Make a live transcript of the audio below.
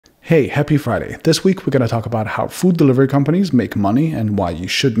Hey, happy Friday. This week we're going to talk about how food delivery companies make money and why you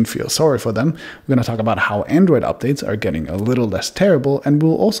shouldn't feel sorry for them. We're going to talk about how Android updates are getting a little less terrible, and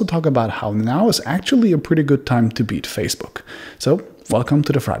we'll also talk about how now is actually a pretty good time to beat Facebook. So, welcome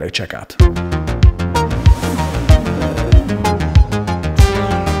to the Friday Checkout.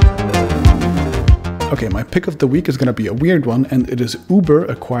 Okay, my pick of the week is going to be a weird one, and it is Uber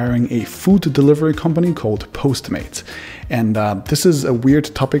acquiring a food delivery company called Postmates. And this is a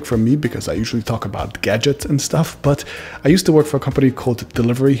weird topic for me because I usually talk about gadgets and stuff, but I used to work for a company called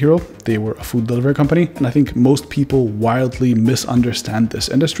Delivery Hero. They were a food delivery company, and I think most people wildly misunderstand this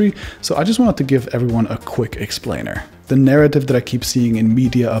industry, so I just wanted to give everyone a quick explainer. The narrative that I keep seeing in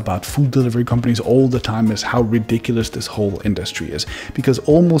media about food delivery companies all the time is how ridiculous this whole industry is, because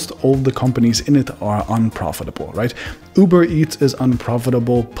almost all the companies in it are unprofitable, right? Uber Eats is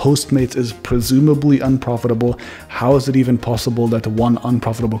unprofitable, Postmates is presumably unprofitable. How is it even possible that one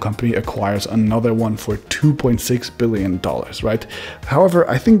unprofitable company acquires another one for $2.6 billion, right? However,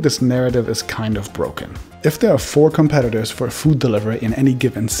 I think this narrative is kind of broken. If there are 4 competitors for food delivery in any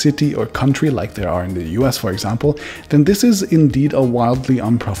given city or country, like there are in the US, for example, then this is indeed a wildly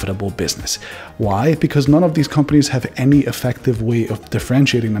unprofitable business. Why? Because none of these companies have any effective way of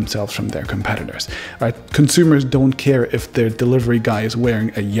differentiating themselves from their competitors, right? Consumers don't care if their delivery guy is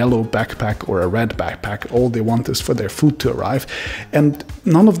wearing a yellow backpack or a red backpack. All they want is for their food to arrive. And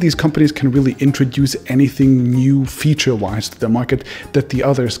none of these companies can really introduce anything new feature-wise to the market that the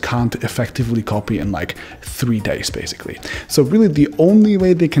others can't effectively copy in like 3 days, basically. So really the only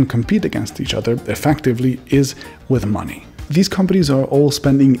way they can compete against each other effectively is with money. These companies are all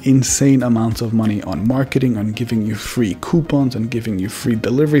spending insane amounts of money on marketing, on giving you free coupons, and giving you free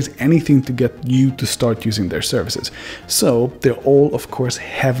deliveries, anything to get you to start using their services. So they're all, of course,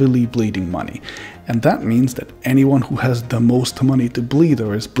 heavily bleeding money. And that means that anyone who has the most money to bleed,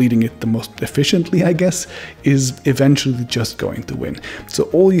 or is bleeding it the most efficiently, I guess, is eventually just going to win. So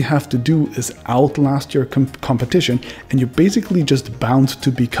all you have to do is outlast your competition, and you're basically just bound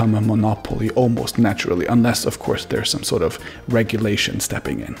to become a monopoly almost naturally, unless, of course, there's some sort of regulation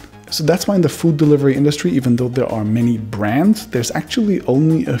stepping in. So that's why in the food delivery industry, even though there are many brands, there's actually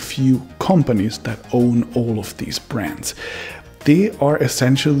only a few companies that own all of these brands. They are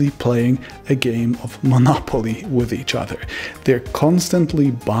essentially playing a game of monopoly with each other. They're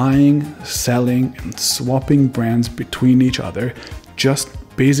constantly buying, selling, and swapping brands between each other, just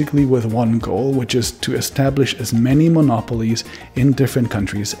basically with one goal, which is to establish as many monopolies in different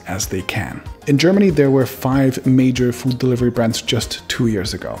countries as they can. In Germany, there were 5 major food delivery brands just 2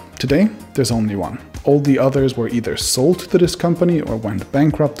 years ago. Today, there's only one. All the others were either sold to this company or went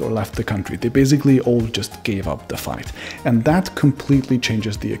bankrupt or left the country. They basically all just gave up the fight. And that completely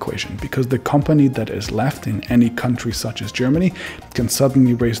changes the equation, because the company that is left in any country such as Germany can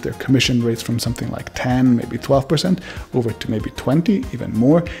suddenly raise their commission rates from something like 10, maybe 12% over to maybe 20, even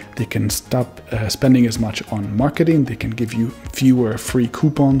more. They can stop spending as much on marketing. They can give you fewer free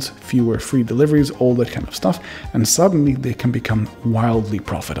coupons, fewer free deliveries, all that kind of stuff. And suddenly they can become wildly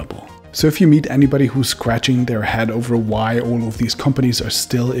profitable. So if you meet anybody who's scratching their head over why all of these companies are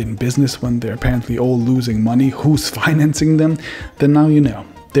still in business when they're apparently all losing money, who's financing them, then now you know.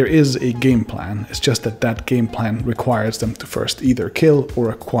 There is a game plan. It's just that that game plan requires them to first either kill or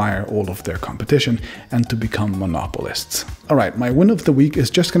acquire all of their competition and to become monopolists. Alright, my win of the week is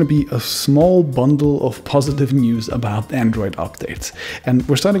just going to be a small bundle of positive news about Android updates. And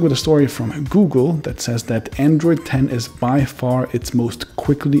we're starting with a story from Google that says that Android 10 is by far its most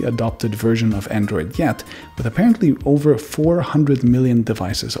quickly adopted version of Android yet, with apparently over 400 million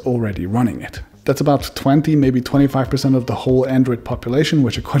devices already running it. That's about 20, maybe 25% of the whole Android population,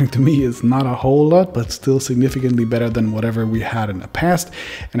 which according to me is not a whole lot, but still significantly better than whatever we had in the past.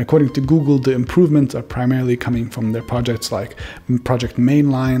 And according to Google, the improvements are primarily coming from their projects like Project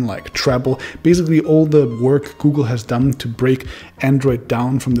Mainline, like Treble, basically all the work Google has done to break Android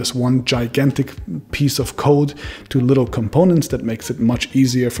down from this one gigantic piece of code to little components that makes it much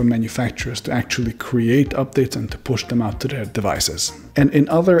easier for manufacturers to actually create updates and to push them out to their devices. And in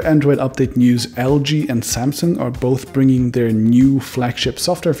other Android update news, LG and Samsung are both bringing their new flagship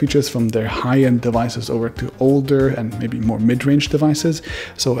software features from their high-end devices over to older and maybe more mid-range devices.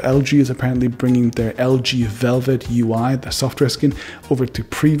 So LG is apparently bringing their LG Velvet UI, the software skin, over to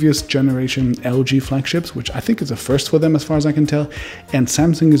previous generation LG flagships, which I think is a first for them as far as I can tell. And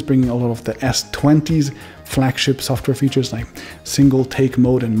Samsung is bringing a lot of the S20's flagship software features like single take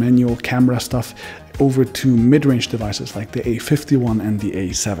mode and manual camera stuff over to mid-range devices like the A51 and the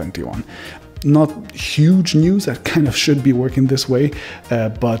A71. Not huge news, that kind of should be working this way,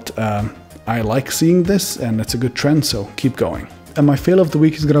 but I like seeing this and it's a good trend, so keep going. And my fail of the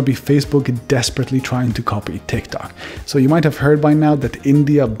week is going to be Facebook desperately trying to copy TikTok. So you might have heard by now that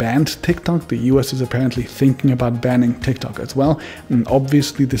India banned TikTok. The US is apparently thinking about banning TikTok as well. And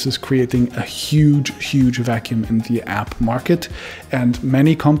obviously this is creating a huge vacuum in the app market. And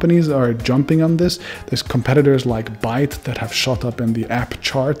many companies are jumping on this. There's competitors like Byte that have shot up in the app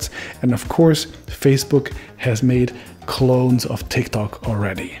charts. And of course, Facebook has made clones of TikTok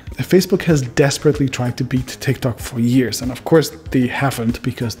already. Facebook has desperately tried to beat TikTok for years, and of course they haven't,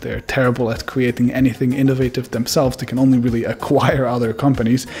 because they're terrible at creating anything innovative themselves. They can only really acquire other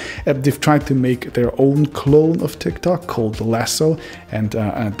companies. They've tried to make their own clone of TikTok called Lasso, and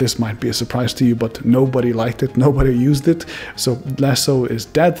this might be a surprise to you, but nobody liked it, nobody used it. So Lasso is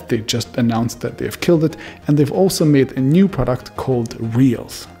dead. They just announced that they've killed it, and they've also made a new product called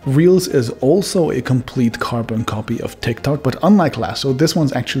Reels. Reels is also a complete carbon copy of TikTok, but unlike Lasso, this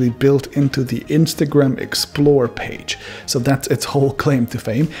one's actually built into the Instagram Explore page. So that's its whole claim to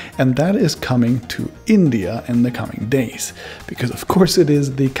fame, and that is coming to India in the coming days. Because of course it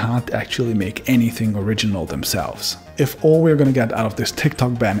is, they can't actually make anything original themselves. If all we're gonna get out of this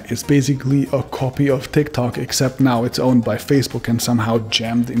TikTok ban is basically a copy of TikTok, except now it's owned by Facebook and somehow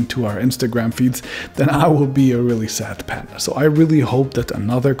jammed into our Instagram feeds, then I will be a really sad panda. So I really hope that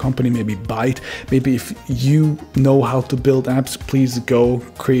another company, maybe Byte, maybe if you know how to build apps, please go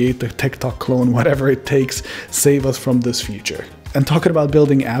create a TikTok clone, whatever it takes, save us from this future. And talking about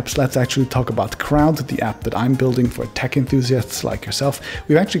building apps, let's actually talk about Crowd, the app that I'm building for tech enthusiasts like yourself.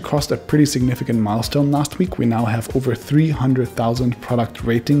 We've actually crossed a pretty significant milestone last week. We now have over 300,000 product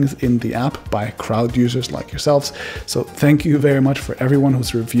ratings in the app by Crowd users like yourselves. So thank you very much for everyone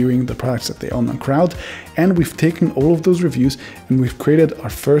who's reviewing the products that they own on Crowd. And we've taken all of those reviews and we've created our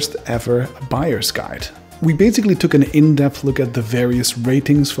first ever buyer's guide. We basically took an in-depth look at the various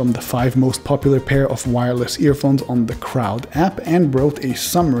ratings from the 5 most popular pair of wireless earphones on the Crowd app and wrote a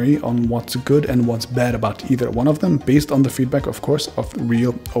summary on what's good and what's bad about either one of them, based on the feedback, of course, of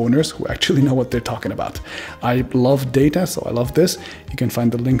real owners who actually know what they're talking about. I love data, so I love this. You can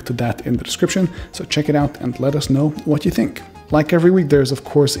find the link to that in the description, so check it out and let us know what you think. Like every week, there's of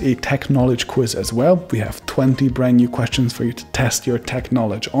course a tech knowledge quiz as well. We have 20 brand new questions for you to test your tech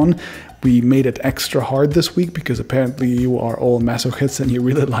knowledge on. We made it extra hard this week because apparently you are all masochists and you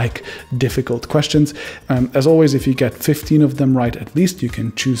really like difficult questions. As always, if you get 15 of them right at least, you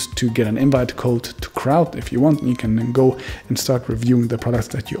can choose to get an invite code to Crowd if you want. You can then go and start reviewing the products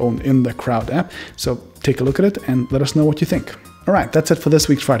that you own in the Crowd app. So take a look at it and let us know what you think. All right, that's it for this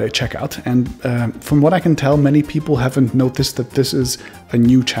week's Friday checkout. And from what I can tell, many people haven't noticed that this is a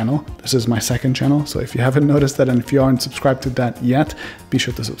new channel. This is my second channel. So if you haven't noticed that and if you aren't subscribed to that yet, be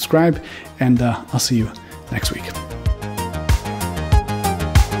sure to subscribe. And I'll see you next week.